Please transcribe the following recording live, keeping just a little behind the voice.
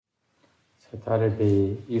I thought it'd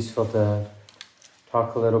be useful to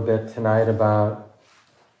talk a little bit tonight about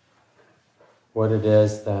what it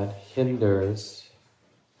is that hinders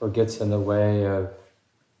or gets in the way of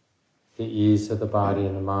the ease of the body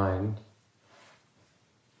and the mind.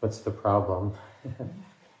 What's the problem?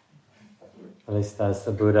 At least as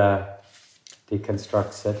the Buddha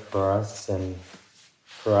deconstructs it for us, and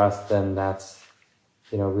for us then that's,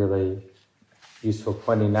 really useful,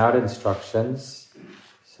 pointing out instructions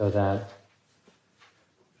so that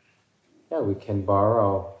we can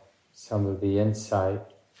borrow some of the insight.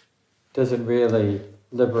 It doesn't really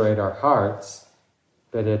liberate our hearts,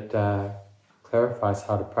 but it clarifies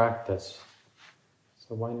how to practice.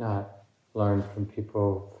 So why not learn from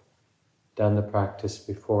people who've done the practice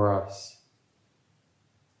before us?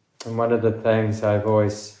 And one of the things I've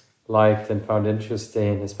always liked and found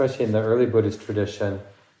interesting, especially in the early Buddhist tradition,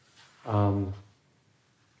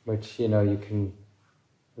 which, you can,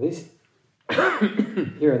 at least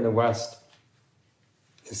here in the West,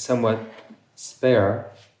 is somewhat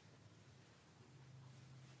spare.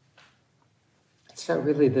 It's not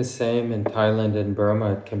really the same in Thailand and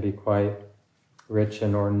Burma. It can be quite rich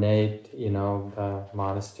and ornate, the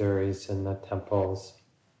monasteries and the temples.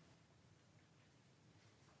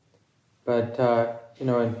 But,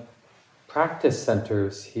 in practice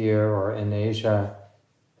centers here or in Asia,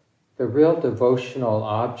 the real devotional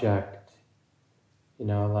object,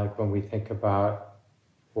 like when we think about,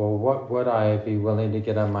 well, what would I be willing to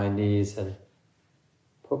get on my knees and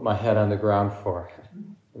put my head on the ground for?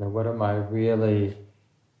 What am I really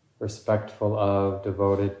respectful of,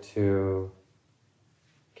 devoted to,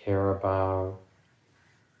 care about?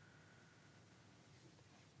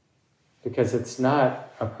 Because it's not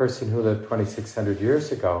a person who lived 2,600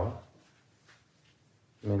 years ago.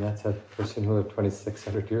 That's a person who lived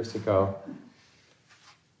 2,600 years ago.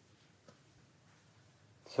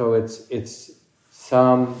 So it's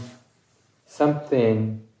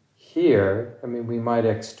something here. We might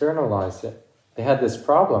externalize it. They had this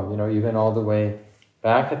problem, even all the way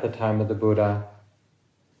back at the time of the Buddha,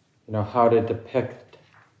 how to depict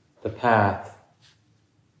the path.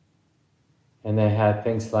 And they had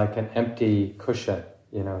things like an empty cushion,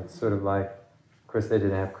 it's sort of like, of course they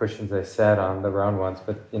didn't have cushions, they sat on the round ones,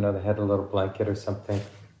 but they had a little blanket or something,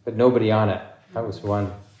 but nobody on it. That was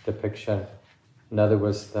one depiction. Another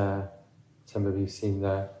was some of you seen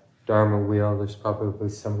the Dharma wheel, there's probably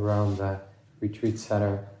some around the retreat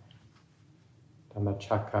center. Dhamma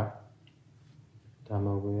chakra,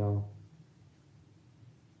 Dhamma wheel.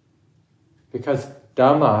 Because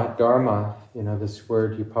Dharma, this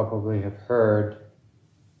word you probably have heard,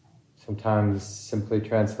 sometimes simply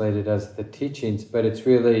translated as the teachings, but it's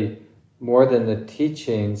really more than the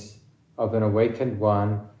teachings of an awakened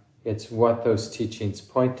one, it's what those teachings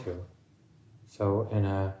point to. So in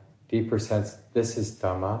a deeper sense, this is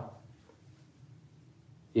Dhamma.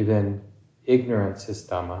 Even ignorance is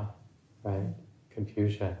Dhamma, right?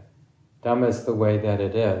 Confusion. Dhamma is the way that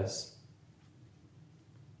it is.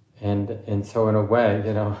 And so in a way,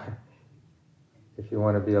 if you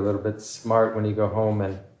want to be a little bit smart when you go home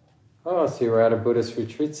and, so you were at a Buddhist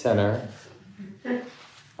retreat center,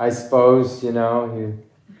 I suppose, you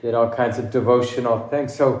did all kinds of devotional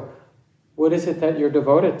things. So what is it that you're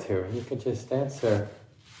devoted to? And you can just answer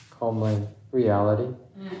calmly, reality,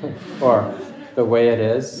 or the way it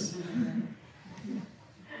is.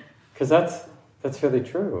 Because that's really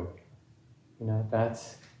true.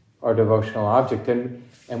 That's our devotional object.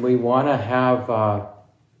 And we want to have,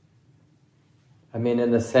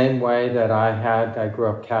 in the same way that I grew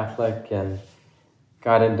up Catholic and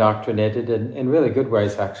got indoctrinated in really good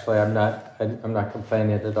ways, actually. I'm not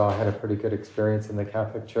complaining at all. I had a pretty good experience in the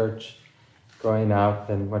Catholic Church growing up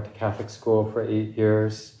and went to Catholic school for 8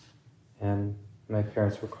 years. And my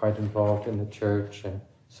parents were quite involved in the church, and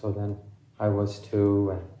so then I was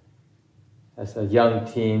too. And as a young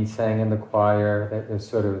teen, sang in the choir. That was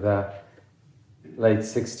sort of the late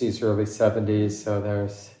 60s, early 70s, so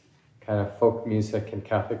there's kind of folk music in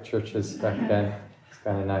Catholic churches back then. It's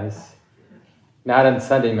kind of nice. Not in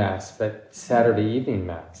Sunday Mass, but Saturday evening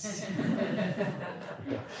Mass.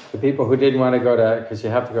 The people who didn't want to go to, because you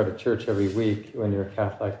have to go to church every week when you're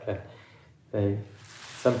Catholic, and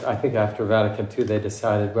I think after Vatican II they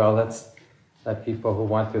decided, well, let's let people who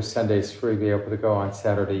want their Sundays free be able to go on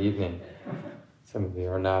Saturday evening. Some of you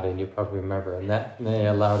are nodding, you probably remember. And they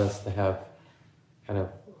allowed us to have kind of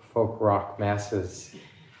folk rock masses.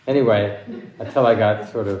 Anyway, until I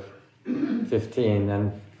got sort of 15,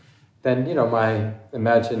 and then, my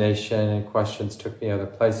imagination and questions took me other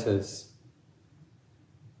places.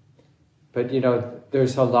 But,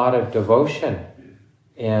 there's a lot of devotion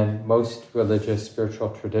in most religious spiritual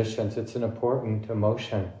traditions, it's an important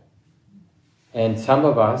emotion. And some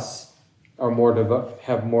of us are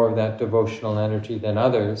have more of that devotional energy than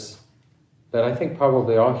others, but I think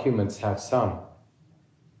probably all humans have some.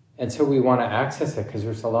 And so we want to access it because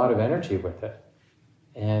there's a lot of energy with it.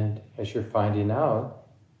 And as you're finding out,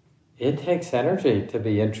 it takes energy to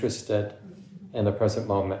be interested in the present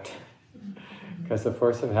moment. Because the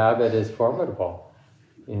force of habit is formidable.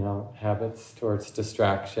 Habits towards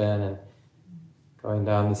distraction and going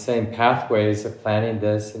down the same pathways of planning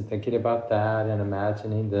this and thinking about that and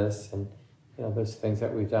imagining this and those things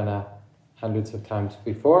that we've done hundreds of times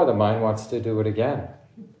before. The mind wants to do it again.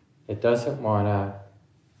 It doesn't want to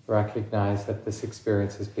recognize that this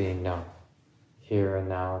experience is being known here and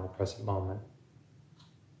now in the present moment.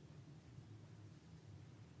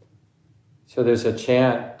 So there's a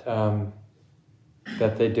chant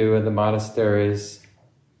that they do in the monasteries.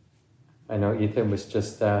 I know Ethan was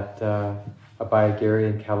just at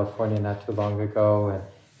Abhayagiri in California not too long ago, and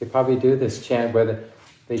they probably do this chant where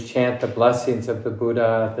they chant the blessings of the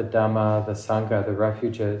Buddha, the Dhamma, the Sangha, the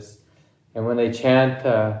refuges. And when they chant,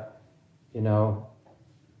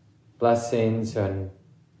 blessings and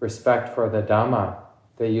respect for the Dhamma,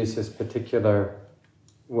 they use this particular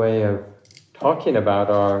way of talking about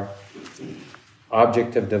our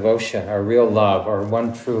object of devotion, our real love, our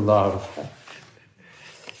one true love.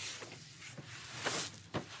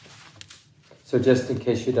 So just in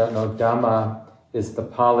case you don't know, Dhamma is the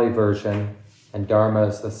Pali version and Dharma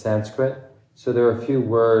is the Sanskrit. So there are a few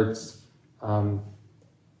words.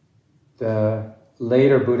 The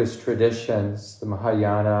later Buddhist traditions, the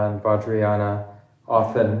Mahayana and Vajrayana,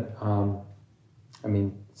 often,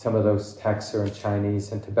 some of those texts are in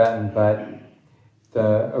Chinese and Tibetan, but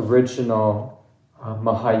the original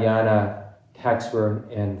Mahayana texts were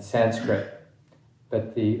in Sanskrit.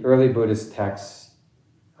 But the early Buddhist texts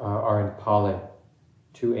are in Pali,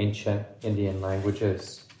 two ancient Indian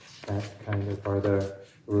languages that kind of are the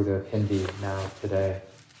root of Hindi now today.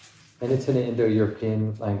 And it's an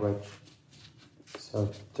Indo-European language. So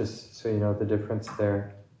just so you know the difference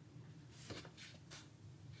there.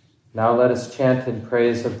 Now let us chant in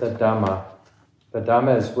praise of the Dhamma. The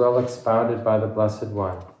Dhamma is well expounded by the Blessed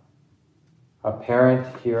One. Apparent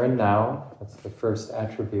here and now, that's the first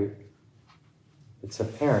attribute. It's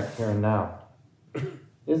apparent here and now.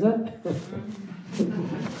 Is it?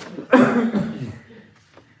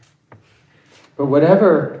 But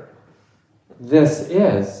whatever this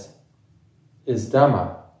is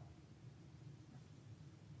Dhamma.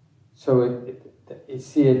 So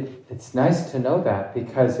it's nice to know that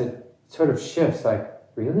because it sort of shifts, like,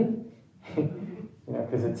 really?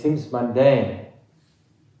 Because it seems mundane,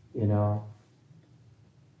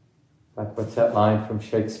 Like what's that line from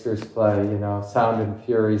Shakespeare's play, sound and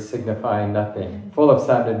fury signifying nothing. Full of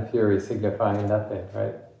sound and fury signifying nothing,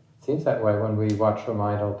 right? It seems that way when we watch the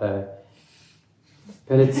mind all day.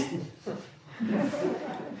 But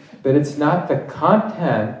it's not the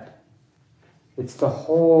content, it's the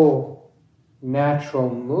whole natural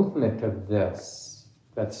movement of this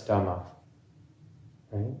that's Dhamma,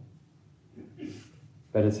 right?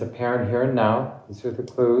 But it's apparent here and now. These are the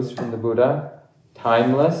clues from the Buddha.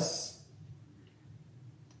 Timeless,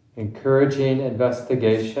 encouraging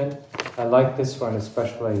investigation. I like this one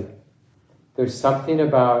especially. There's something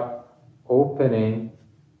about opening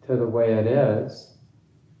to the way it is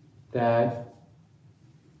that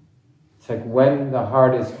it's like when the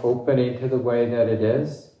heart is opening to the way that it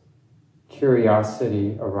is,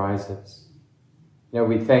 curiosity arises.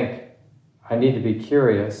 We think, I need to be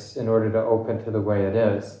curious in order to open to the way it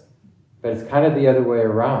is. But it's kind of the other way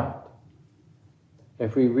around.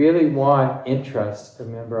 If we really want interest,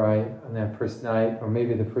 remember on that first night, or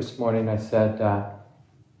maybe the first morning I said,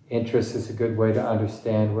 interest is a good way to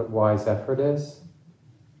understand what wise effort is.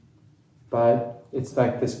 But it's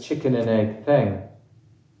like this chicken and egg thing.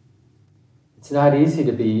 It's not easy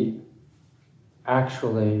to be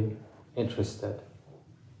actually interested.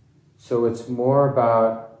 So it's more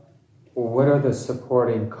about, what are the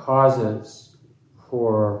supporting causes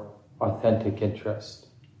for authentic interest?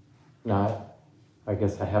 Not, I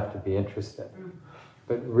guess I have to be interested.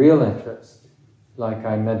 But real interest. Like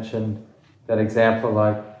I mentioned that example,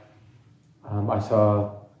 I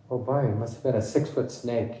saw, it must have been a 6-foot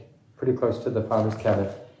snake pretty close to the farmer's cabin.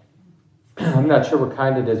 I'm not sure what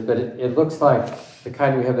kind it is, but it looks like the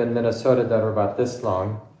kind we have in Minnesota that are about this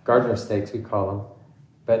long, gardener snakes we call them,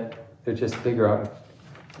 but they're just bigger out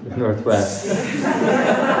in the Northwest.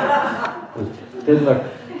 It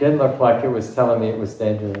didn't look like it was telling me it was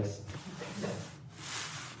dangerous.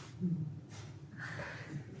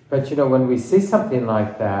 But when we see something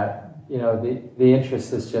like that, the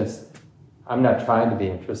interest is just, I'm not trying to be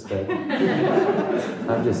interested.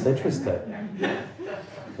 I'm just interested.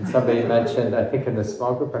 And somebody mentioned, I think in the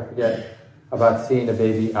small group, I forget, about seeing a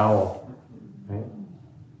baby owl, right,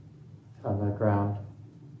 on the ground.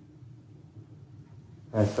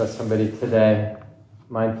 I saw somebody today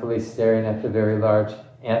mindfully staring at the very large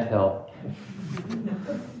anthill,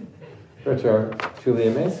 which are truly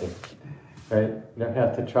amazing, right? You don't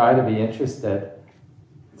have to try to be interested.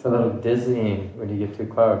 It's a little dizzying when you get too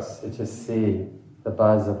close to just see the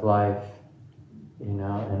buzz of life, and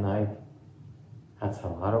that's a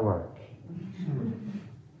lot of work.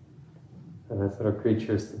 For those little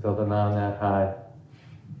creatures to build a mountain that high,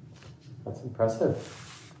 that's impressive.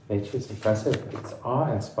 Nature's impressive. It's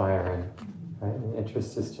awe-inspiring, right? And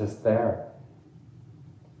interest is just there.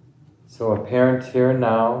 So apparent here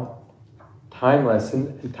now, timeless.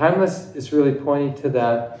 And timeless is really pointing to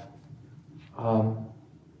that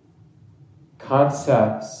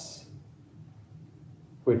concepts,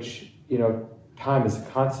 which, time is a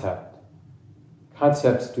concept.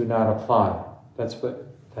 Concepts do not apply. That's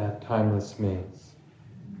what that timeless means.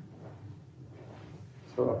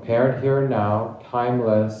 So apparent here and now,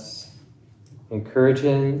 timeless,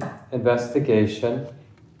 encouraging investigation,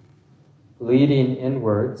 leading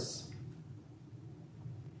inwards.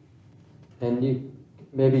 And you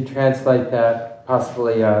maybe translate that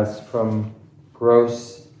possibly as from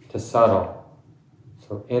gross to subtle.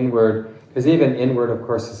 So inward, because even inward, of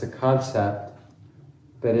course, is a concept,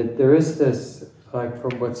 but there is this, like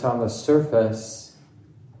from what's on the surface,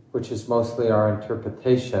 which is mostly our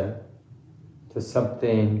interpretation, to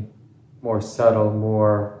something more subtle,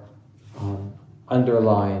 more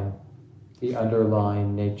underlying, the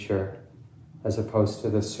underlying nature, as opposed to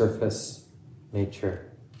the surface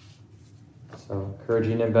nature. So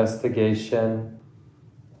encouraging investigation,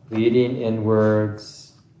 leading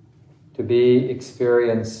inwards, to be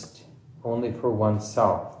experienced only for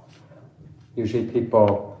oneself. Usually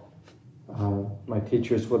people, my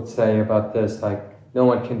teachers would say about this, like, no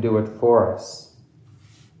one can do it for us.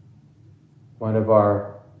 One of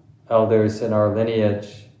our elders in our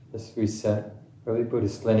lineage, this recent early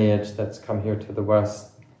Buddhist lineage that's come here to the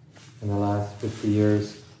West in the last 50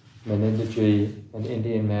 years, Menindaji, an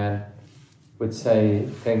Indian man, would say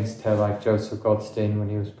things to like Joseph Goldstein when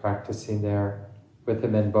he was practicing there with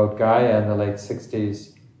him in Bodh Gaya in the late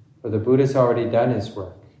 60s, where the Buddha's already done his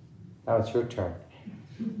work. Now it's your turn.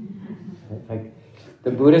 Like,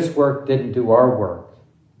 the Buddha's work didn't do our work,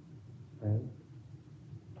 right?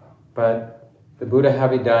 But the Buddha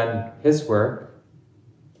having done his work,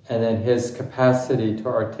 and then his capacity to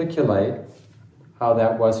articulate how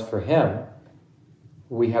that was for him,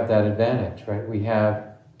 we have that advantage, right? We have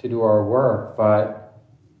to do our work, but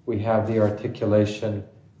we have the articulation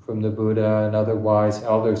from the Buddha and other wise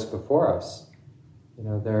elders before us.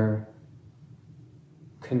 They're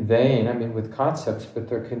conveying, with concepts, but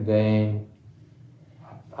they're conveying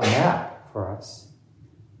a map for us.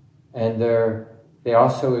 And they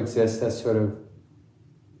also exist as sort of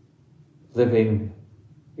living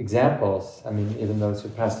examples. Even those who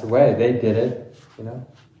passed away, they did it,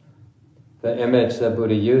 The image that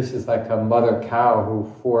Buddha used is like a mother cow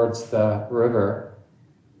who fords the river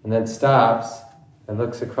and then stops and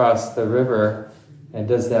looks across the river and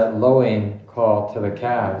does that lowing call to the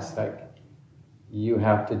calves, like, you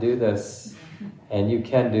have to do this, and you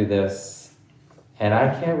can do this, and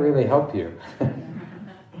I can't really help you.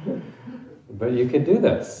 But you can do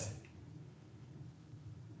this.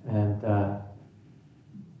 And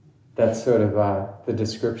that's sort of the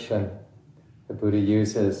description the Buddha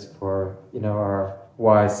uses for, our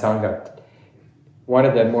wise Sangha. One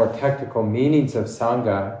of the more technical meanings of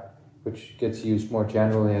Sangha, which gets used more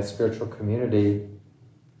generally as spiritual community,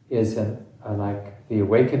 is like the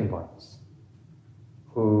awakened ones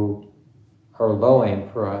who are lowing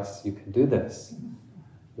for us. You can do this.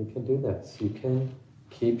 You can do this. You can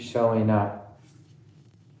keep showing up.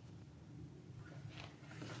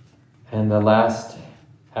 And the last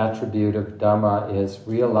attribute of Dhamma is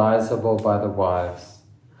realizable by the wise.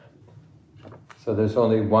 So there's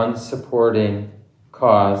only one supporting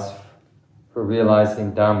cause for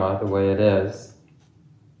realizing Dhamma the way it is: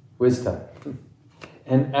 wisdom.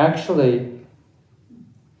 And actually,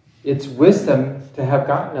 it's wisdom to have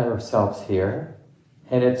gotten ourselves here,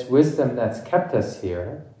 and it's wisdom that's kept us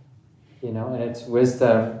here, and it's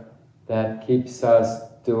wisdom that keeps us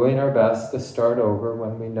doing our best to start over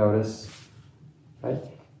when we notice, right?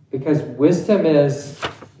 Because wisdom is,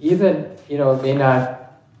 even, it may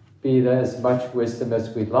not be as much wisdom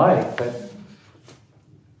as we'd like, but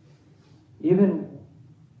even,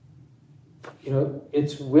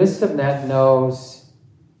 it's wisdom that knows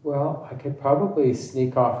Well, I could probably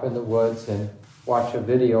sneak off in the woods and watch a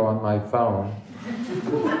video on my phone.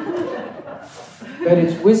 But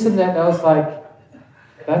it's wisdom that knows, like,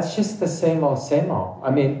 that's just the same old, same old. I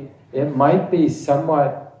mean, it might be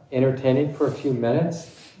somewhat entertaining for a few minutes,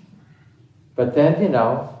 but then,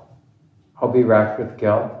 I'll be racked with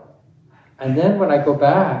guilt. And then when I go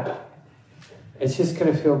back, it's just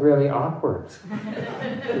going to feel really awkward.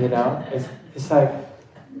 It's like,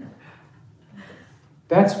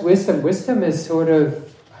 that's wisdom. Wisdom is sort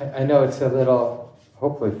of, I know it's a little,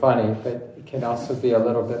 hopefully funny, but it can also be a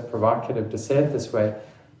little bit provocative to say it this way.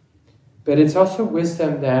 But it's also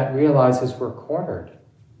wisdom that realizes we're cornered.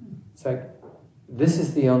 It's like, this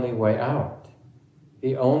is the only way out.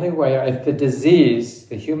 The only way out. If the disease,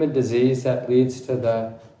 the human disease that leads to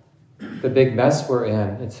the big mess we're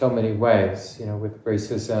in so many ways, with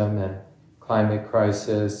racism and climate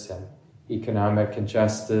crisis and economic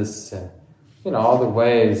injustice and, all the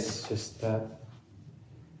ways, just that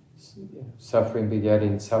suffering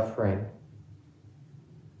begetting suffering.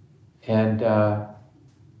 And so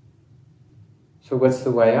what's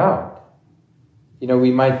the way out?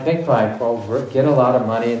 We might think like, well, get a lot of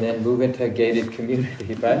money and then move into a gated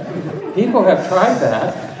community, but people have tried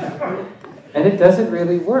that, and it doesn't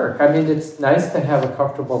really work. I mean, it's nice to have a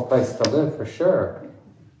comfortable place to live, for sure,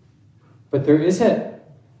 but there isn't,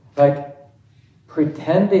 like,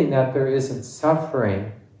 pretending that there isn't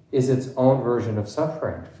suffering is its own version of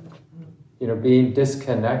suffering. Being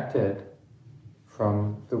disconnected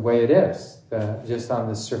from the way it is, just on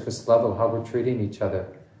the surface level, how we're treating each other.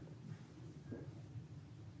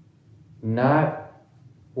 Not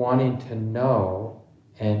wanting to know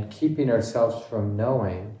and keeping ourselves from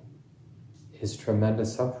knowing is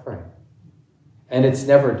tremendous suffering. And it's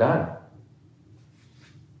never done.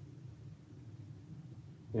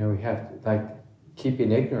 We have to, like,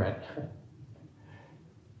 keeping ignorant.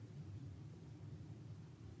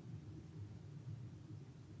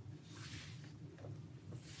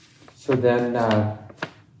 So then,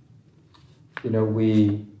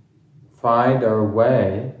 we find our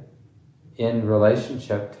way in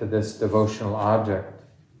relationship to this devotional object,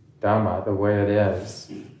 Dhamma, the way it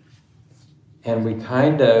is. And we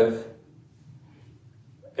kind of,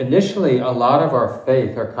 initially, a lot of our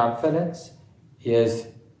faith, our confidence, is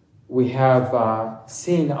we have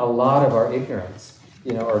seen a lot of our ignorance,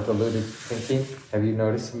 or deluded thinking. Have you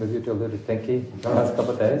noticed some of your deluded thinking in the last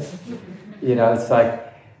couple of days? It's like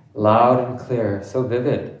loud and clear, so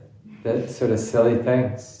vivid, the sort of silly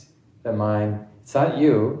things. The mind, it's not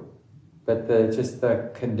you, but just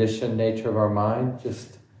the conditioned nature of our mind,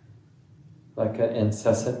 just like an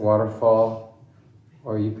incessant waterfall,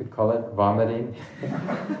 or you could call it vomiting.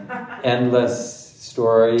 Endless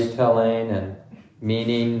storytelling and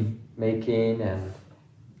meaning making, and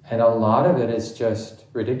a lot of it is just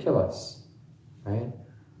ridiculous, right?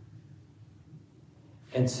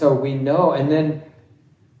 And so we know, and then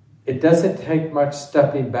it doesn't take much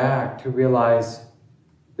stepping back to realize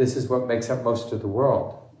this is what makes up most of the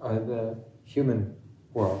world, the human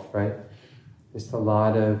world, right? Just a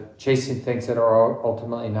lot of chasing things that are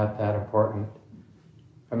ultimately not that important.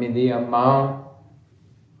 I mean, the amount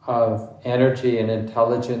of energy and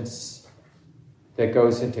intelligence that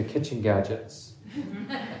goes into kitchen gadgets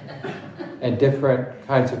and different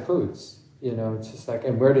kinds of foods, it's just like,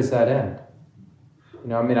 and where does that end?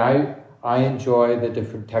 I enjoy the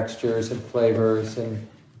different textures and flavors and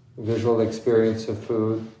visual experience of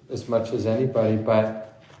food as much as anybody,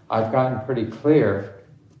 but I've gotten pretty clear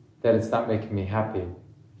that it's not making me happy.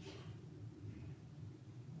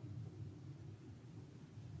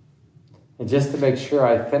 And just to make sure,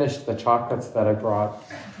 I finished the chocolates that I brought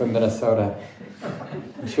from Minnesota.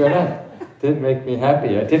 Sure enough, didn't make me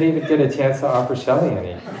happy. I didn't even get a chance to offer Shelley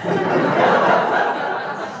any.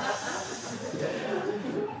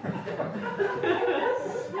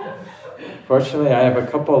 Fortunately, I have a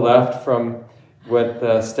couple left from what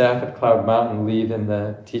the staff at Cloud Mountain leave in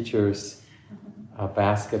the teachers'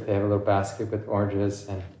 basket. They have a little basket with oranges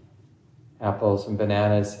and apples and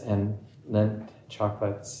bananas and Lindt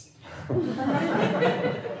chocolates.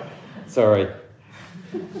 Sorry,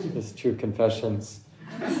 it's true confessions.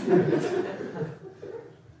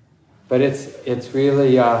 But it's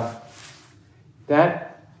really that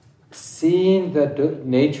seeing the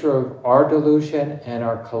nature of our delusion and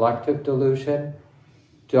our collective delusion.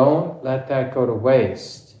 Don't let that go to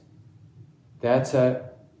waste. That's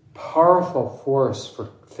a powerful force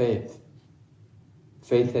for faith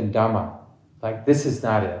in Dhamma. Like, this is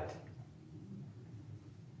not it.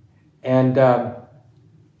 And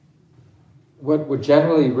what would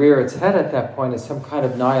generally rear its head at that point is some kind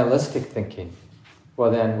of nihilistic thinking.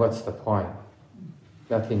 Well, then what's the point?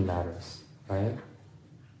 Nothing matters, right?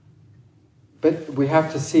 But we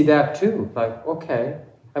have to see that too. Like, okay.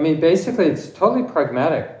 I mean, basically, it's totally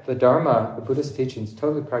pragmatic. The Dharma, the Buddhist teaching, is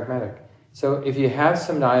totally pragmatic. So if you have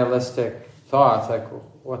some nihilistic thoughts, like,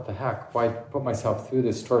 what the heck? Why put myself through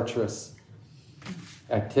this torturous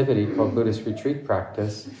activity called Buddhist retreat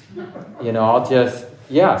practice? I'll just,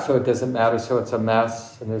 so it doesn't matter, so it's a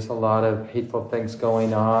mess, and there's a lot of hateful things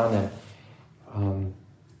going on, and,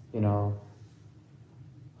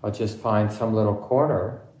 I'll just find some little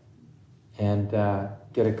corner and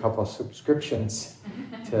get a couple of subscriptions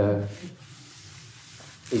to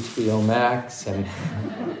HBO Max and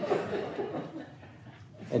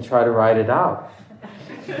try to write it out.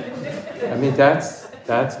 I mean, that's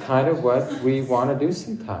kind of what we want to do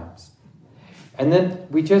sometimes. And then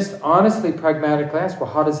we just honestly, pragmatically ask,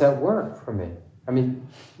 well, how does that work for me? I mean,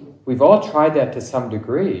 we've all tried that to some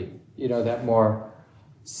degree, that more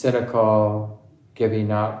cynical,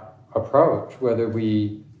 giving up approach, whether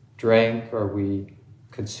we drink or we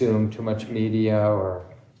consume too much media or,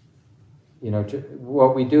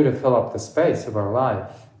 what we do to fill up the space of our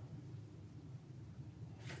life.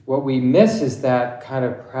 What we miss is that kind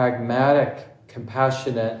of pragmatic,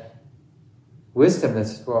 compassionate wisdom that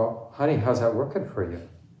says, well, honey, how's that working for you?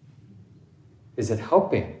 Is it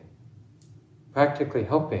helping? Practically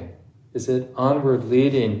helping? Is it onward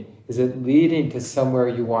leading? Is it leading to somewhere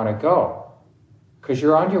you want to go? Because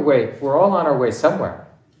you're on your way. We're all on our way somewhere.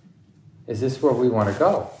 Is this where we want to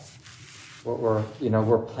go?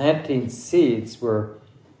 We're planting seeds. We're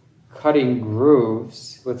cutting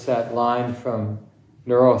grooves. What's that line from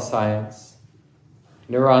neuroscience?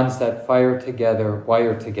 Neurons that fire together,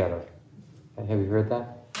 wire together. Have you heard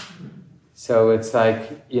that? So it's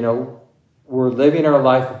like, we're living our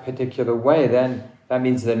life a particular way, then that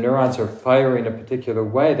means the neurons are firing a particular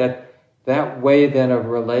way. That way then of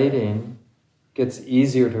relating gets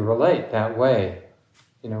easier to relate that way,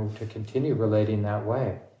 to continue relating that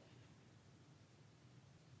way.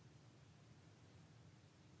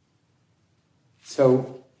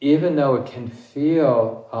 So even though it can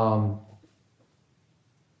feel,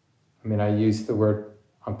 I use the word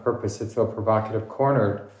on purpose, it's so provocative,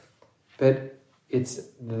 cornered, but it's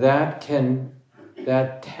that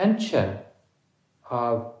tension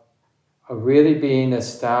of really being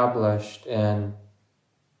established, and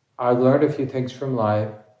I learned a few things from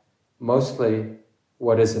life, mostly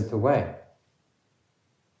what isn't the way,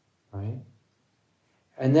 right?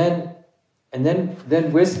 And then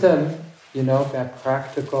wisdom, that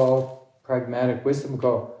practical, pragmatic wisdom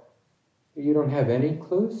go, you don't have any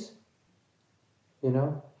clues?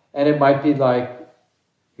 And it might be like,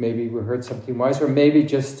 maybe we heard something wise, or maybe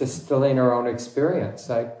just distilling our own experience.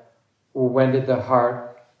 Like, well, when did the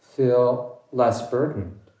heart feel less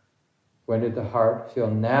burdened? When did the heart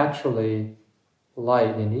feel naturally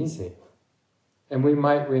light and easy? And we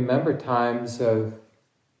might remember times of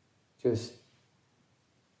just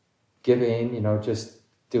giving, just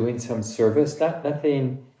doing some service,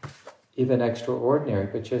 nothing even extraordinary,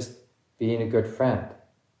 but just being a good friend,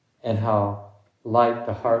 and how light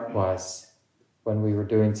the heart was when we were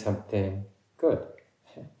doing something good.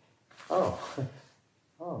 Well,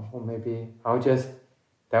 maybe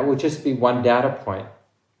that will just be one data point,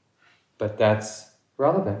 but that's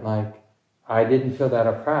relevant. Like, I didn't feel that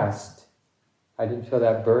oppressed. I didn't feel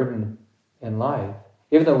that burden in life,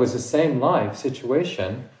 even though it was the same life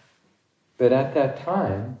situation, but at that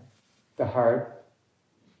time, the heart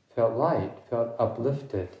felt light, felt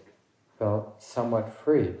uplifted, felt somewhat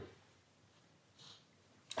free.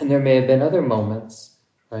 And there may have been other moments,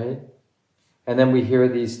 right? And then we hear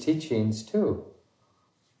these teachings too.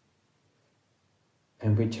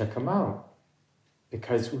 And we check them out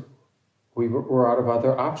because we're out of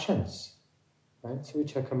other options, right? So we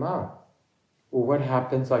check them out. Well, what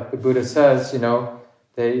happens, like the Buddha says,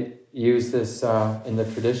 they use this, in the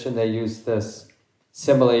tradition, they use this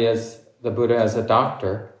simile as the Buddha as a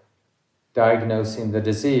doctor diagnosing the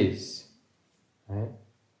disease, right?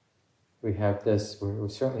 We have this, we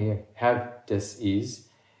certainly have dis-ease,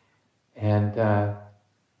 and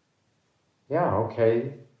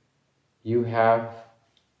you have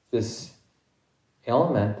this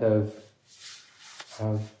element of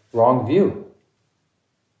wrong view.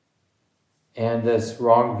 And this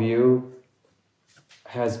wrong view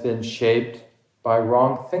has been shaped by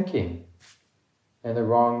wrong thinking. And the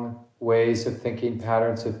wrong ways of thinking,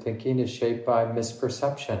 patterns of thinking, is shaped by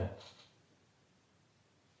misperception.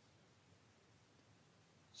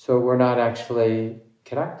 So we're not actually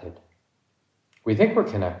connected. We think we're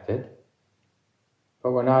connected,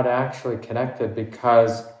 but we're not actually connected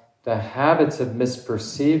because the habits of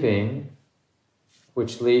misperceiving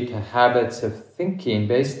which lead to habits of thinking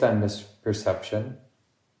based on misperception,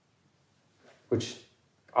 which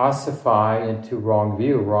ossify into wrong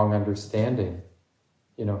view, wrong understanding.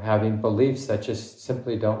 Having beliefs that just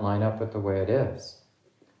simply don't line up with the way it is.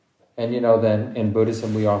 And then in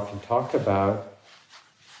Buddhism we often talk about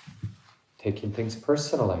taking things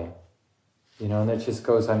personally, and it just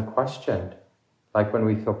goes unquestioned. Like when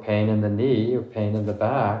we feel pain in the knee or pain in the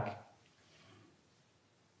back,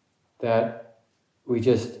 that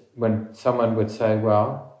when someone would say,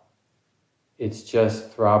 well, it's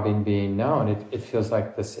just throbbing being known, it feels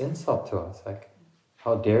like this insult to us. Like,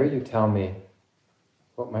 how dare you tell me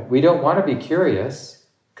we don't want to be curious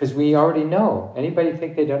because we already know. Anybody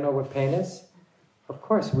think they don't know what pain is? Of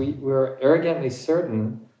course, we're arrogantly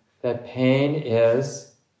certain that pain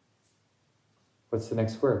is, what's the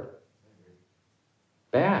next word?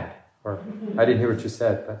 Bad. Or I didn't hear what you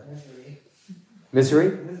said, but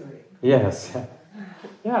misery? Yes.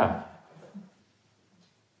 Yeah.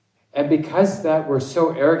 And because that we're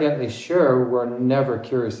so arrogantly sure, we're never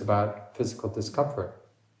curious about physical discomfort.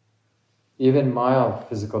 Even mild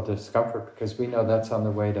physical discomfort, because we know that's on the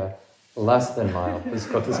way to less than mild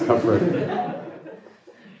physical discomfort.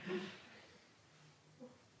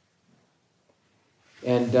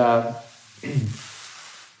 And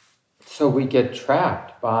so we get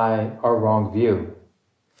trapped by our wrong view.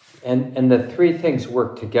 And the three things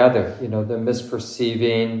work together. The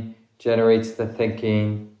misperceiving generates the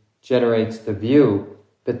thinking, generates the view,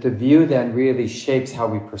 but the view then really shapes how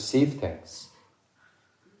we perceive things.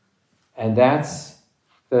 And that's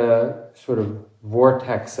the sort of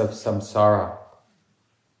vortex of samsara,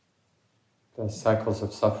 the cycles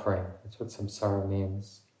of suffering. That's what samsara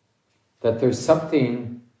means. That there's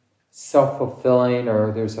something self-fulfilling,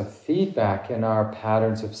 or there's a feedback in our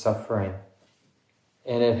patterns of suffering.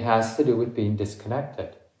 And it has to do with being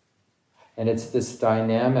disconnected. And it's this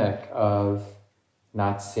dynamic of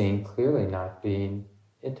not seeing clearly, not being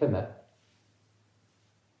intimate.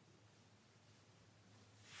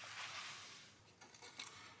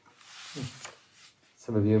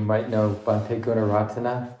 Some of you might know Bhante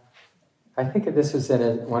Gunaratana. I think this was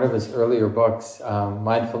in one of his earlier books,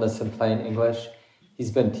 Mindfulness in Plain English. He's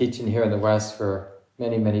been teaching here in the West for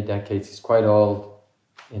many, many decades. He's quite old,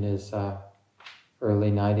 in his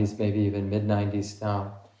early 90s, maybe even mid-90s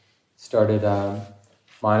now. Started a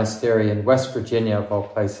monastery in West Virginia, of all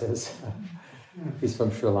places. He's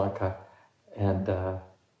from Sri Lanka, and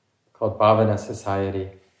called Bhavana Society.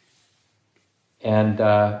 And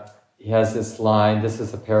he has this line, this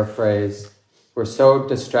is a paraphrase: we're so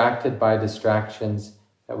distracted by distractions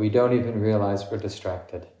that we don't even realize we're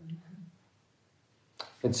distracted.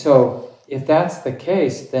 And so, if that's the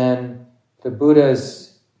case, then the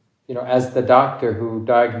Buddha's, as the doctor who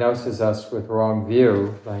diagnoses us with wrong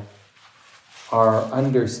view, like, our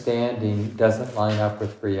understanding doesn't line up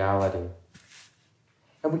with reality.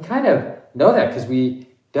 And we kind of know that because we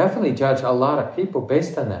definitely judge a lot of people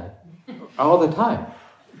based on that all the time.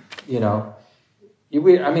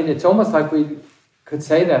 It's almost like we could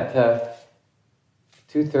say that to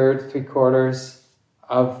 2/3, 3/4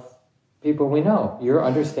 of people we know. Your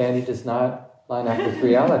understanding does not line up with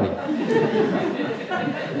reality.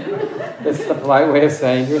 It's the polite way of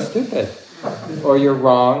saying you're stupid or you're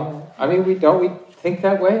wrong. Don't we think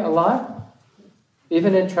that way a lot?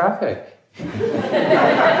 Even in traffic.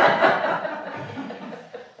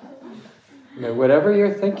 Whatever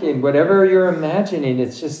you're thinking, whatever you're imagining,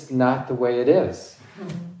 it's just not the way it is.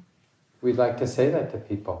 We'd like to say that to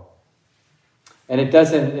people. And it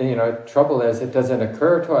doesn't, trouble is, it doesn't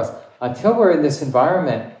occur to us until we're in this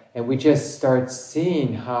environment and we just start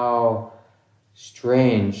seeing how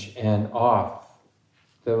strange and off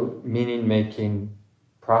the meaning-making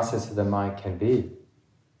process of the mind can be.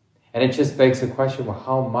 And it just begs the question, well,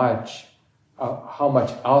 how much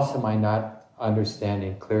else am I not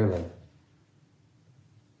understanding clearly?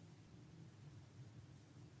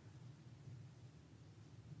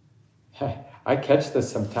 I catch this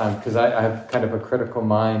sometimes because I have kind of a critical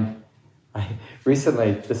mind.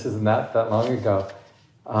 Recently, this is not that long ago,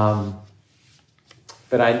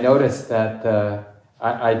 but I noticed that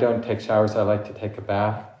I don't take showers. I like to take a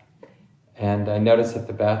bath, and I noticed that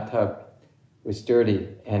the bathtub was dirty,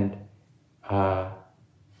 and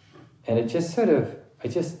it just sort of,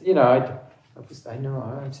 I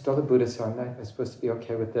know I'm still a Buddhist, so I'm supposed to be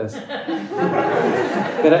okay with this,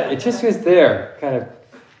 but it just was there, kind of.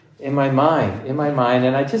 In my mind,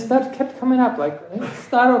 and I just kept coming up like,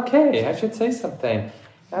 it's not okay, I should say something.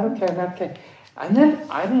 Not okay. And then,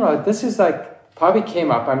 I don't know, this is like, probably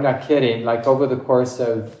came up, I'm not kidding, like over the course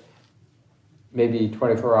of maybe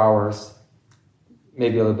 24 hours,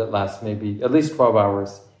 maybe a little bit less, maybe at least 12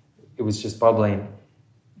 hours. It was just bubbling.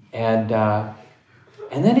 And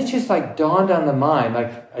then it just like dawned on the mind,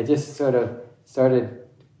 like I just sort of started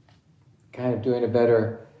kind of doing a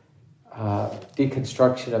better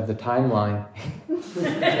deconstruction of the timeline.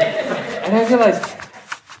 And I realized,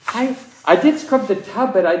 I did scrub the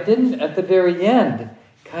tub, but I didn't at the very end,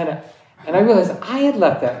 kind of. And I realized I had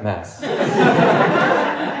left that mess.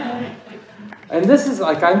 And this is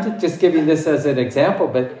like, I'm just giving this as an example,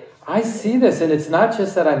 but I see this, and it's not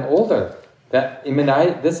just that I'm older.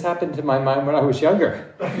 This happened to my mind when I was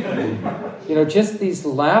younger. Just these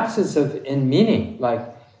lapses in meaning,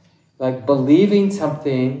 like believing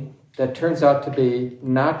something that turns out to be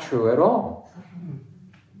not true at all.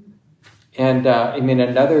 And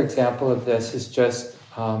another example of this is just,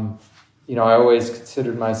 I always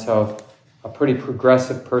considered myself a pretty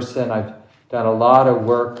progressive person. I've done a lot of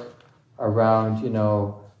work around,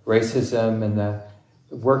 racism, and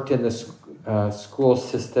worked in the school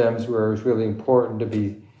systems where it was really important to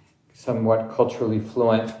be somewhat culturally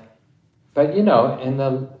fluent. But, now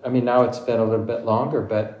it's been a little bit longer,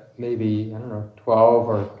 but maybe, 12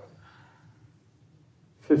 or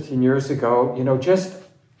 15 years ago, just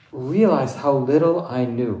realized how little I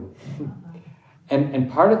knew.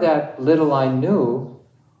 And part of that little I knew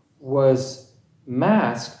was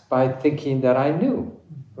masked by thinking that I knew,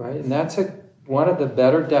 right? And that's one of the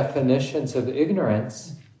better definitions of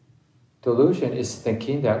ignorance, delusion, is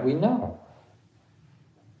thinking that we know.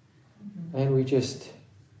 And we just,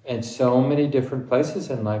 in so many different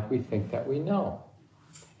places in life, we think that we know.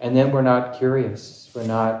 And then we're not curious, we're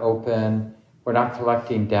not open, we're not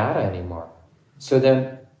collecting data anymore. So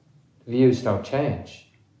then views don't change.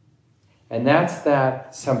 And that's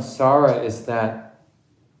that samsara, is that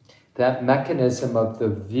mechanism of the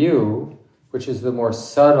view, which is the more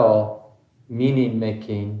subtle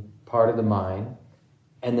meaning-making part of the mind,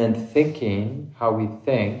 and then thinking, how we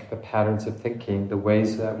think, the patterns of thinking, the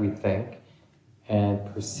ways that we think, and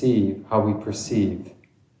perceive, how we perceive.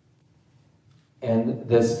 And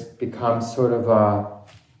this becomes sort of a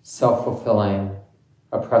self-fulfilling,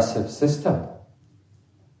 oppressive system.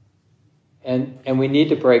 And we need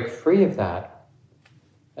to break free of that.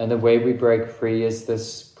 And the way we break free is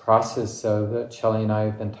this process that Shelley and I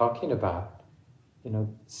have been talking about.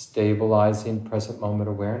 Stabilizing present moment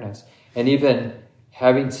awareness. And even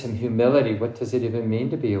having some humility. What does it even mean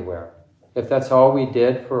to be aware? If that's all we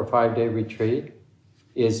did for a 5-day retreat,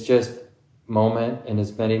 is just moment and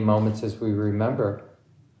as many moments as we remember,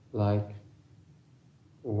 like,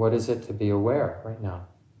 what is it to be aware right now?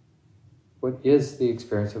 What is the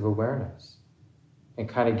experience of awareness? And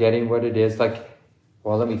kind of getting what it is, like,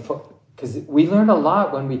 well, let me because we learn a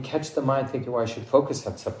lot when we catch the mind thinking, well, I should focus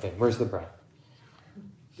on something. Where's the breath?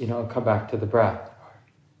 Come back to the breath.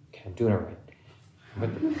 Okay, I'm doing it right.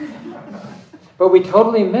 But we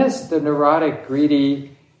totally miss the neurotic,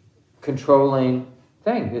 greedy, controlling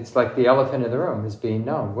thing. It's like the elephant in the room is being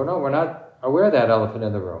known. Well, no, we're not aware of that elephant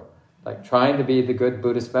in the room. Like trying to be the good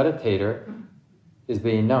Buddhist meditator is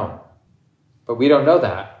being known. But we don't know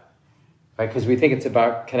that, right? Because we think it's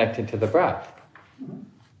about connecting to the breath.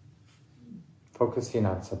 Focusing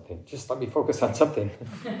on something. Just let me focus on something.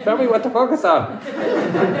 Tell me what to focus on.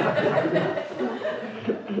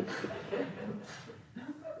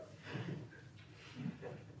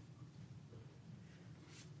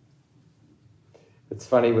 It's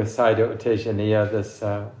funny with Sayadaw Tejaniya, this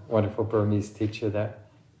wonderful Burmese teacher that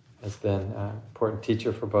has been an important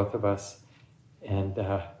teacher for both of us. And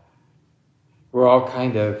we're all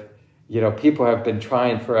kind of, people have been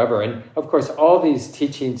trying forever. And of course, all these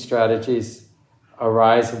teaching strategies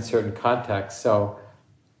arise in certain contexts. So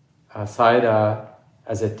Sayadaw,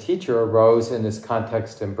 as a teacher, arose in this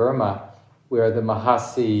context in Burma, where the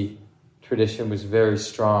Mahasi tradition was very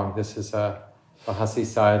strong. Mahasi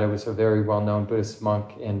Sayadaw was a very well-known Buddhist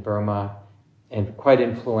monk in Burma, and quite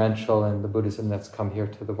influential in the Buddhism that's come here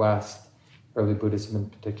to the West, early Buddhism in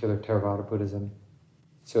particular, Theravada Buddhism.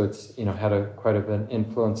 So it's had quite an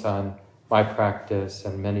influence on my practice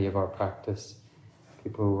and many of our practice,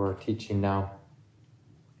 people who are teaching now.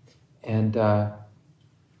 And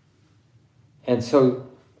so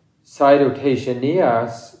Sayadaw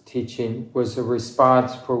Tejaniya's teaching was a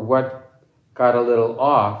response for what got a little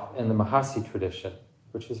off in the Mahasi tradition,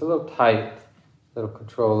 which is a little tight, a little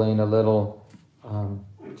controlling, a little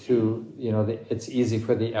it's easy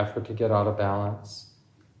for the effort to get out of balance,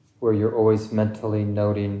 where you're always mentally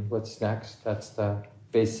noting what's next. That's the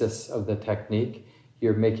basis of the technique.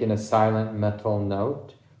 You're making a silent mental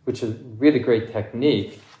note, which is a really great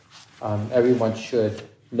technique. Everyone should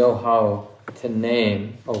know how to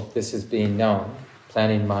name, this is being known.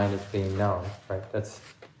 planning mind is being known, right? It's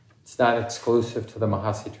not exclusive to the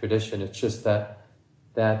Mahasi tradition. It's just that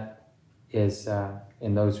is,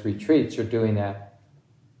 in those retreats, you're doing that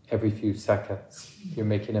every few seconds. You're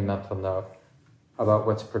making a mental note about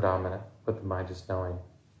what's predominant, what the mind is knowing.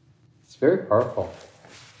 It's very powerful.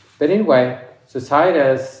 But anyway, so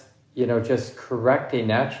Sayadaw is, just correcting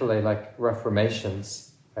naturally, like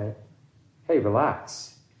reformations, right? Hey,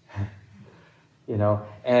 relax.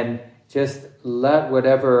 And just let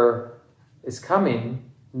whatever is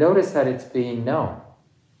coming, notice that it's being known.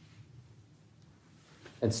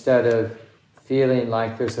 Instead of feeling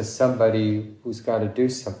like there's a somebody who's got to do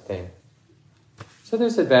something. So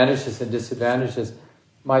there's advantages and disadvantages.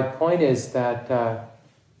 My point is that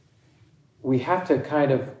we have to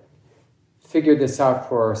kind of figure this out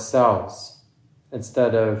for ourselves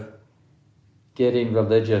instead of getting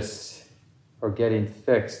religious or getting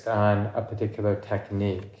fixed on a particular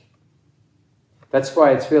technique. That's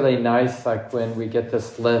why it's really nice, like when we get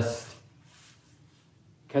this list,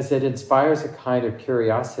 because it inspires a kind of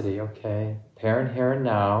curiosity. Okay, parent here and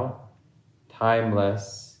now,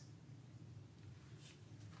 timeless,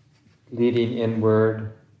 leading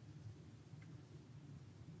inward,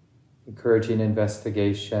 encouraging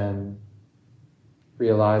investigation,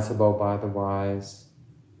 realizable by the wise.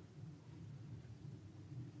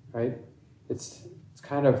 Right? It's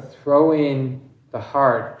kind of throwing the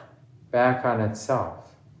heart back on itself.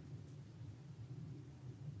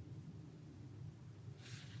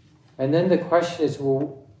 And then the question is,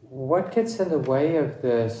 well, what gets in the way of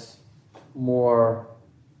this more,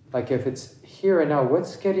 like if it's here and now,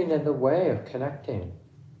 what's getting in the way of connecting?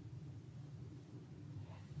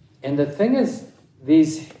 And the thing is,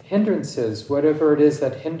 these hindrances, whatever it is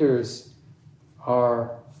that hinders,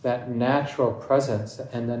 are that natural presence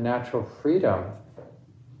and the natural freedom.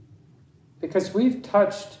 Because we've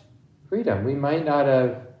touched freedom. We might not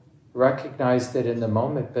have recognized it in the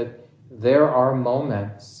moment, but there are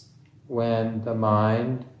moments when the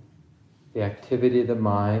mind, the activity of the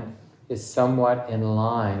mind, is somewhat in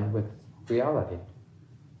line with reality.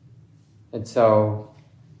 And so,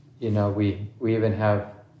 we even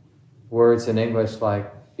have words in English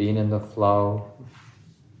like being in the flow,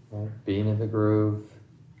 right? Being in the groove.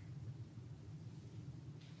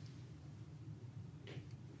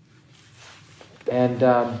 And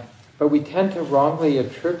but we tend to wrongly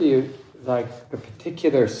attribute like the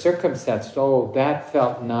particular circumstance. Oh, that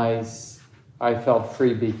felt nice. I felt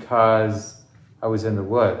free because I was in the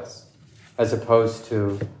woods, as opposed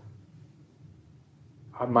to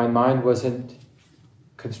my mind wasn't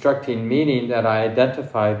constructing meaning that I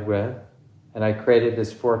identified with, and I created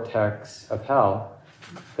this vortex of hell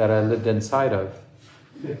that I lived inside of.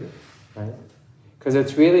 Right? Because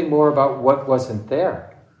it's really more about what wasn't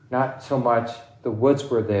there, not so much the woods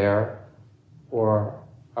were there, or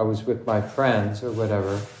I was with my friends, or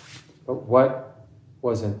whatever, but what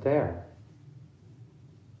wasn't there.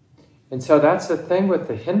 And so that's the thing with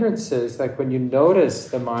the hindrances, like when you notice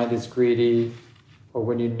the mind is greedy, or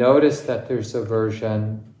when you notice that there's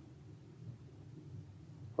aversion,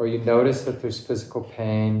 or you notice that there's physical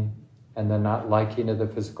pain, and the not liking of the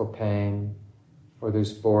physical pain, or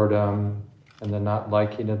there's boredom, and the not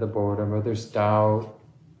liking of the boredom, or there's doubt,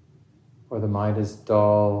 or the mind is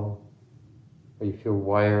dull, or you feel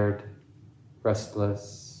wired,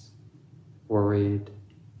 restless, worried,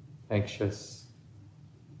 anxious.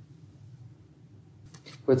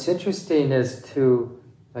 What's interesting is to,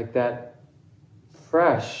 like that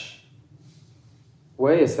fresh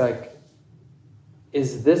way is like,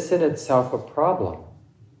 is this in itself a problem?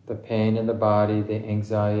 The pain in the body, the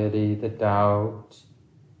anxiety, the doubt,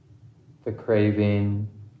 the craving,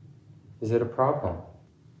 is it a problem?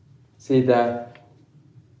 See that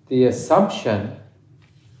the assumption,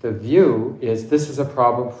 the view is this is a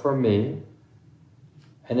problem for me,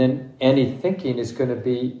 and then any thinking is going to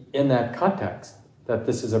be in that context, that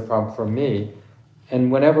this is a problem for me.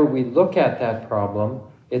 And whenever we look at that problem,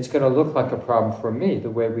 it's going to look like a problem for me, the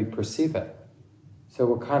way we perceive it. So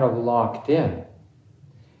we're kind of locked in.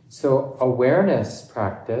 So awareness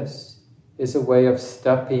practice is a way of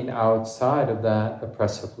stepping outside of that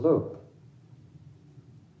oppressive loop,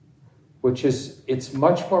 which is, it's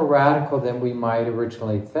much more radical than we might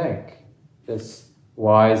originally think. This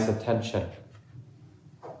wise attention,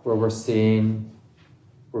 where we're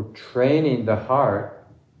training the heart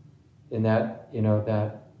in that,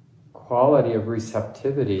 that quality of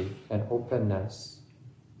receptivity and openness.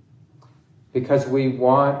 Because we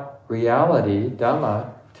want reality,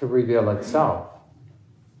 Dhamma, to reveal itself.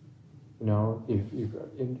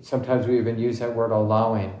 Sometimes we even use that word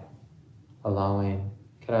allowing. Allowing.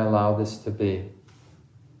 Can I allow this to be?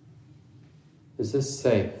 Is this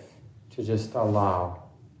safe to just allow?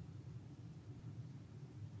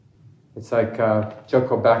 It's like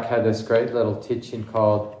Joko Beck had this great little teaching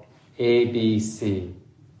called ABC,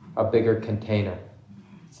 a bigger container.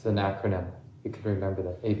 It's an acronym. You can remember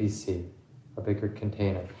that, ABC, a bigger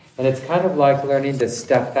container. And it's kind of like learning to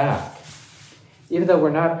step back. Even though we're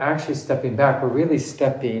not actually stepping back, we're really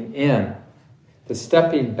stepping in. The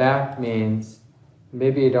stepping back means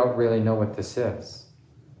maybe I don't really know what this is.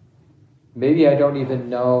 Maybe I don't even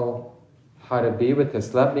know how to be with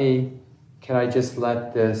this. Can I just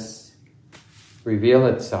let this reveal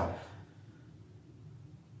itself?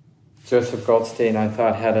 Joseph Goldstein, I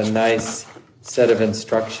thought, had a nice set of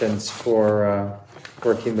instructions for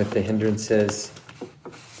working with the hindrances.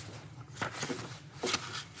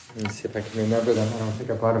 Let me see if I can remember them. I don't think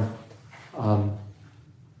I brought them.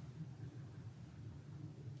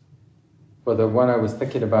 Well, the one I was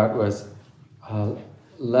thinking about was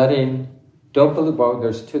don't believe, well,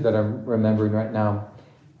 there's two that I'm remembering right now.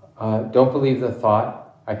 Don't believe the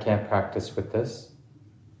thought, I can't practice with this.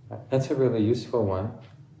 That's a really useful one.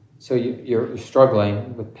 So you're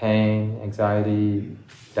struggling with pain, anxiety,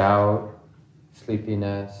 doubt,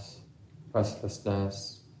 sleepiness,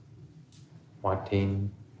 restlessness,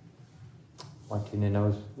 wanting to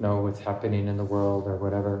know what's happening in the world or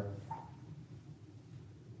whatever.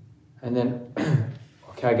 And then,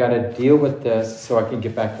 okay, I got to deal with this so I can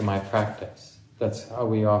get back to my practice. That's how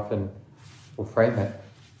we often will frame it.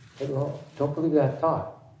 But, well, don't believe that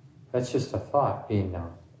thought. That's just a thought being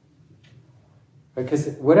known. Because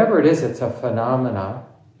whatever it is, it's a phenomena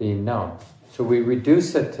being known. So we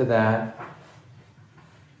reduce it to that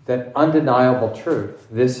undeniable truth.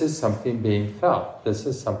 This is something being felt. This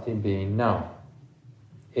is something being known.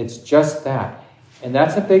 It's just that. And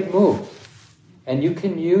that's a big move. And you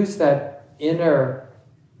can use that inner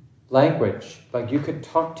language. Like you could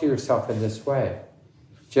talk to yourself in this way.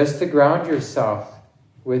 Just to ground yourself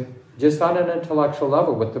just on an intellectual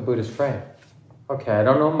level with the Buddhist frame. Okay, I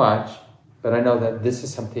don't know much, but I know that this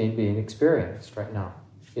is something being experienced right now.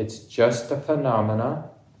 It's just a phenomena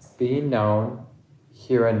being known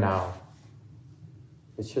here and now.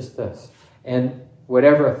 It's just this. And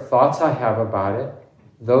whatever thoughts I have about it,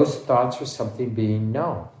 those thoughts are something being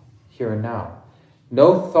known here and now.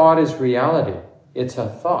 No thought is reality. It's a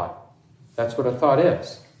thought. That's what a thought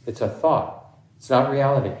is. It's a thought. It's not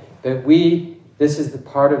reality. But this is the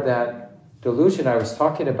part of that delusion I was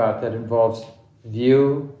talking about that involves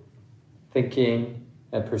view, thinking,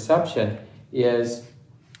 and perception, is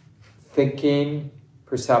thinking,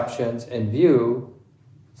 perceptions, and view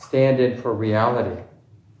stand in for reality.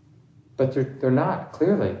 But they're not,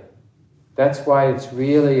 clearly. That's why it's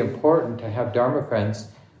really important to have Dharma friends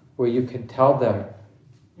where you can tell them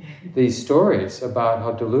these stories about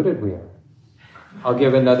how deluded we are. I'll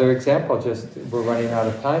give another example, we're running out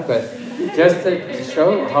of time, but just to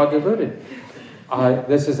show how deluded.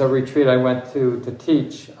 This is a retreat I went to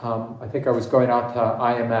teach. I think I was going out to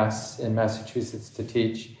IMS in Massachusetts to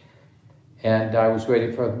teach, and I was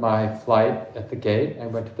waiting for my flight at the gate. I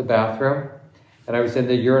went to the bathroom, and I was in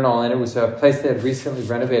the urinal, and it was a place they had recently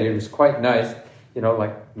renovated. It was quite nice,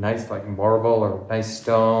 nice like marble or nice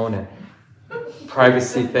stone and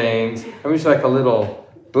privacy things. It was like a little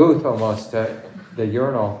booth almost, the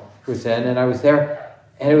urinal was in, and I was there,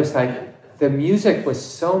 and it was like, the music was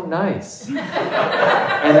so nice. And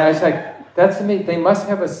I was like, that's amazing. They must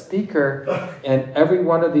have a speaker in every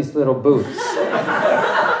one of these little booths.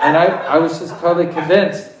 And I was just totally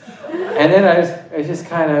convinced. And then I was just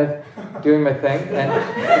kind of doing my thing.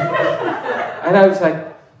 And I was like,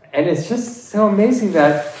 and it's just so amazing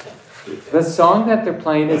that the song that they're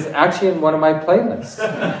playing is actually in one of my playlists.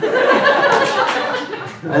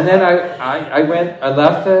 And then I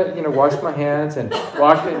left washed my hands and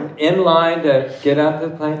walked in line to get onto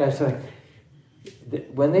the plane. I was like,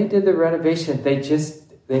 when they did the renovation,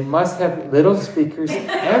 they must have little speakers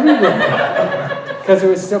everywhere because it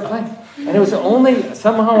was still playing. And it was only,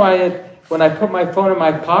 somehow when I put my phone in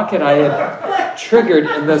my pocket, I had triggered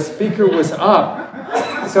and the speaker was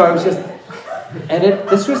up. So I was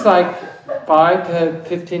this was like 5 to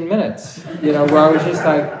 15 minutes, where I was just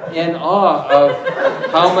like in awe of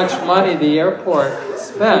how much money the airport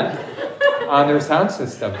spent on their sound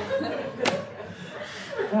system.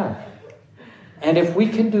 Yeah. And if we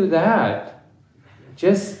can do that,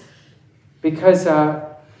 just because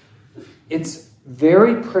it's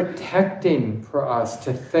very protecting for us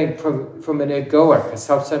to think from an egoic, a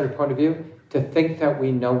self-centered point of view, to think that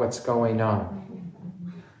we know what's going on.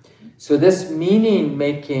 So this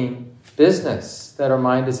meaning-making business that our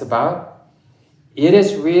mind is about, it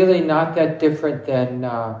is really not that different than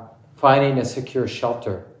finding a secure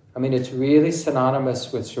shelter I mean, it's really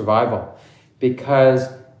synonymous with survival, because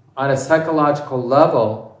on a psychological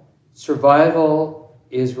level, survival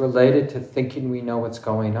is related to thinking we know what's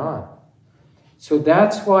going on. So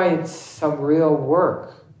that's why it's some real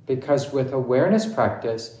work, because with awareness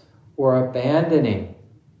practice, we're not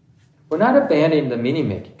abandoning the meaning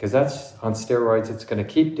making, because that's on steroids, it's going to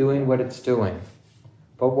keep doing what it's doing.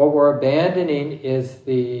 But what we're abandoning is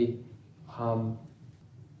the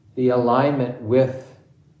alignment with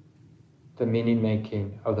the meaning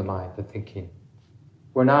making of the mind, the thinking.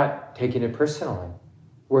 We're not taking it personally.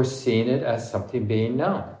 We're seeing it as something being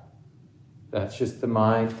known. That's just the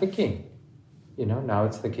mind thinking. Now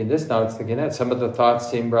it's thinking this, now it's thinking that. Some of the thoughts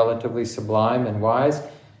seem relatively sublime and wise.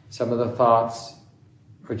 Some of the thoughts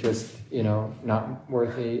are just, not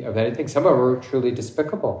worthy of anything. Some of them are truly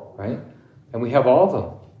despicable, right? And we have all of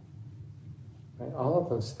them, right? All of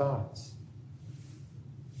those thoughts.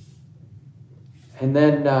 And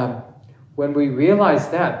then when we realize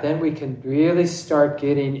that, then we can really start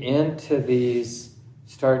getting into these,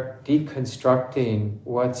 start deconstructing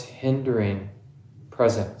what's hindering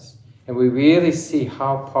presence. And we really see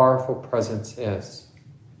how powerful presence is.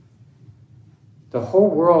 The whole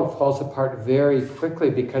world falls apart very quickly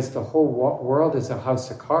because the whole world is a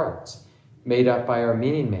house of cards made up by our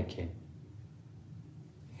meaning making.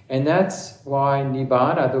 And that's why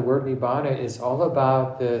Nibbana, the word Nibbana, is all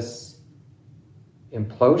about this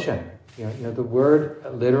implosion. The word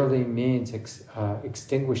literally means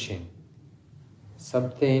extinguishing.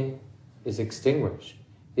 Something is extinguished.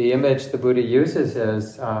 The image the Buddha uses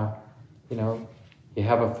is, you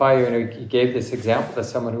have a fire, and he gave this example to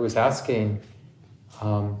someone who was asking,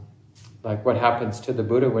 what happens to the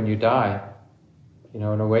Buddha when you die, an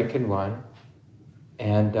awakened one.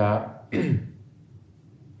 And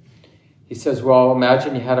he says, well,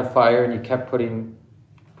 imagine you had a fire and you kept putting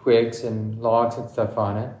twigs and logs and stuff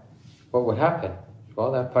on it. What would happen?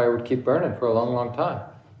 Well, that fire would keep burning for a long, long time.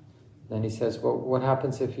 Then he says, well, what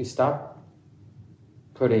happens if you stop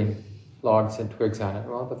putting logs and twigs on it?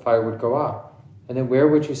 Well, the fire would go out. And then where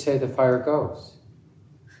would you say the fire goes?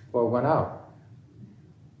 Well, it went out.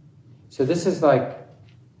 So this is like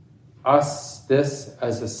us, this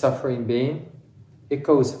as a suffering being. It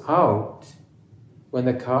goes out when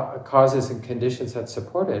the causes and conditions that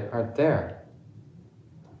support it aren't there.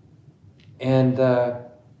 And the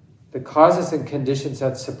causes and conditions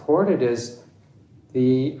that support it is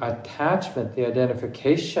the attachment, the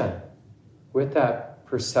identification with that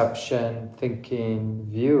perception, thinking,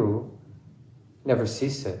 view never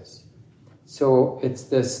ceases. So it's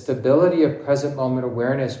the stability of present moment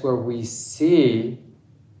awareness where we see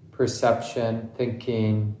perception,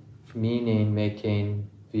 thinking, meaning, making,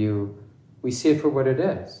 view. We see it for what it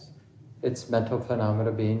is. It's mental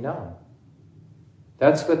phenomena being known.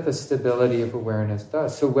 That's what the stability of awareness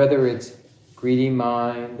does. So whether it's greedy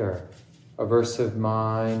mind or aversive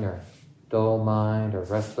mind or dull mind or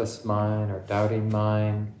restless mind or doubting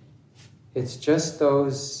mind, it's just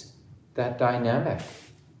that dynamic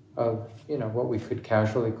of, what we could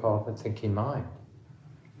casually call the thinking mind.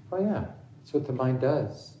 Oh yeah, that's what the mind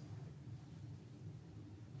does.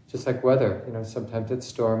 Just like weather, sometimes it's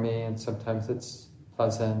stormy and sometimes it's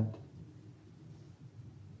pleasant.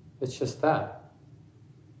 It's just that.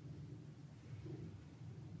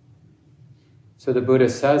 So the Buddha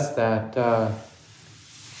says that, I'll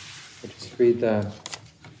just read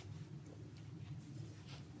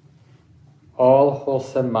all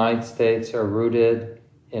wholesome mind states are rooted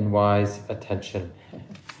in wise attention.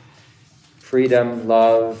 Freedom,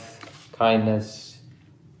 love, kindness,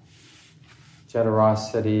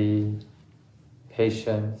 generosity,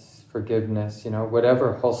 patience, forgiveness,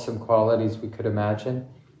 whatever wholesome qualities we could imagine,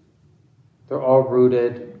 they're all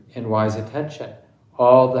rooted in wise attention.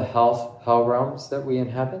 All the hell realms that we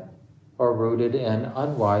inhabit are rooted in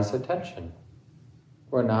unwise attention.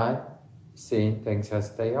 We're not seeing things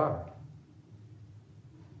as they are.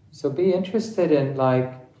 So be interested in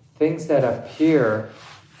things that appear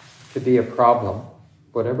to be a problem,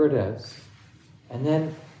 whatever it is, and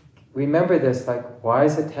then remember this,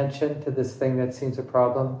 wise attention to this thing that seems a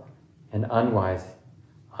problem, and unwise.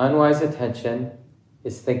 Unwise attention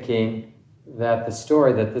is thinking that the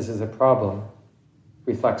story that this is a problem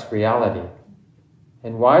reflects reality.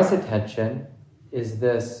 And wise attention is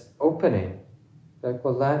this opening,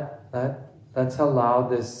 let's allow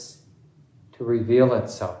this to reveal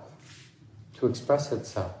itself, to express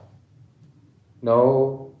itself.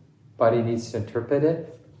 Nobody needs to interpret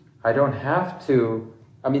it. I don't have to.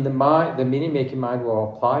 The meaning-making mind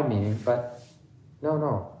will apply meaning, but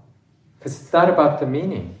no. Because it's not about the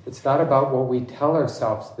meaning. It's not about what we tell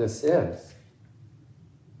ourselves this is.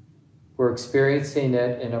 we're experiencing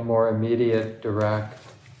it in a more immediate, direct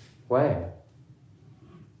way.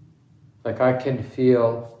 Like I can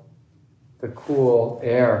feel the cool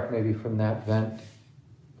air, maybe from that vent,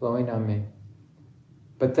 blowing on me.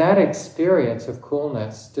 But that experience of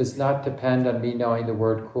coolness does not depend on me knowing the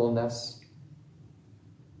word coolness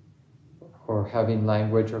or having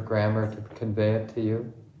language or grammar to convey it to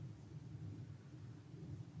you.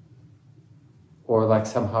 Or like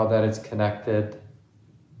somehow that it's connected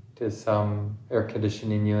to some air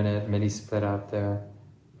conditioning unit, mini split out there,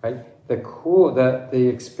 right?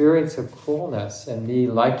 The experience of coolness and me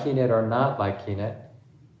liking it or not liking it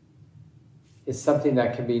is something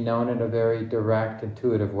that can be known in a very direct,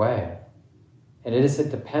 intuitive way. And it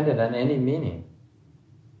isn't dependent on any meaning.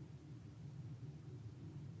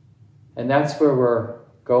 And that's where we're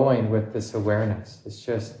going with this awareness. It's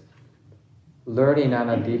just learning on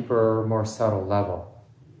a deeper, more subtle level.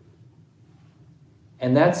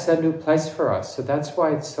 And that's a new place for us. So that's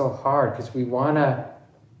why it's so hard, because we want to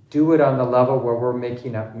do it on the level where we're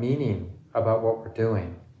making up meaning about what we're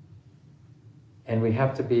doing. And we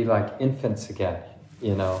have to be like infants again,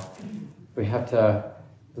 you know. We have to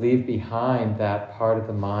leave behind that part of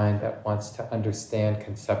the mind that wants to understand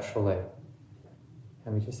conceptually.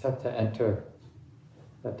 And we just have to enter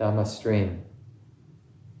the Dhamma stream.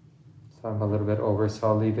 So I'm a little bit over, so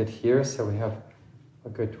I'll leave it here. So we have a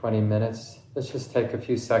good 20 minutes. Let's just take a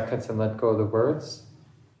few seconds and let go of the words.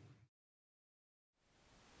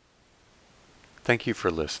 Thank you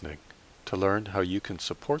for listening. To learn how you can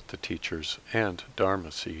support the teachers and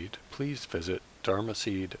Dharma Seed, please visit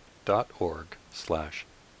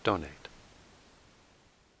dharmaseed.org/donate.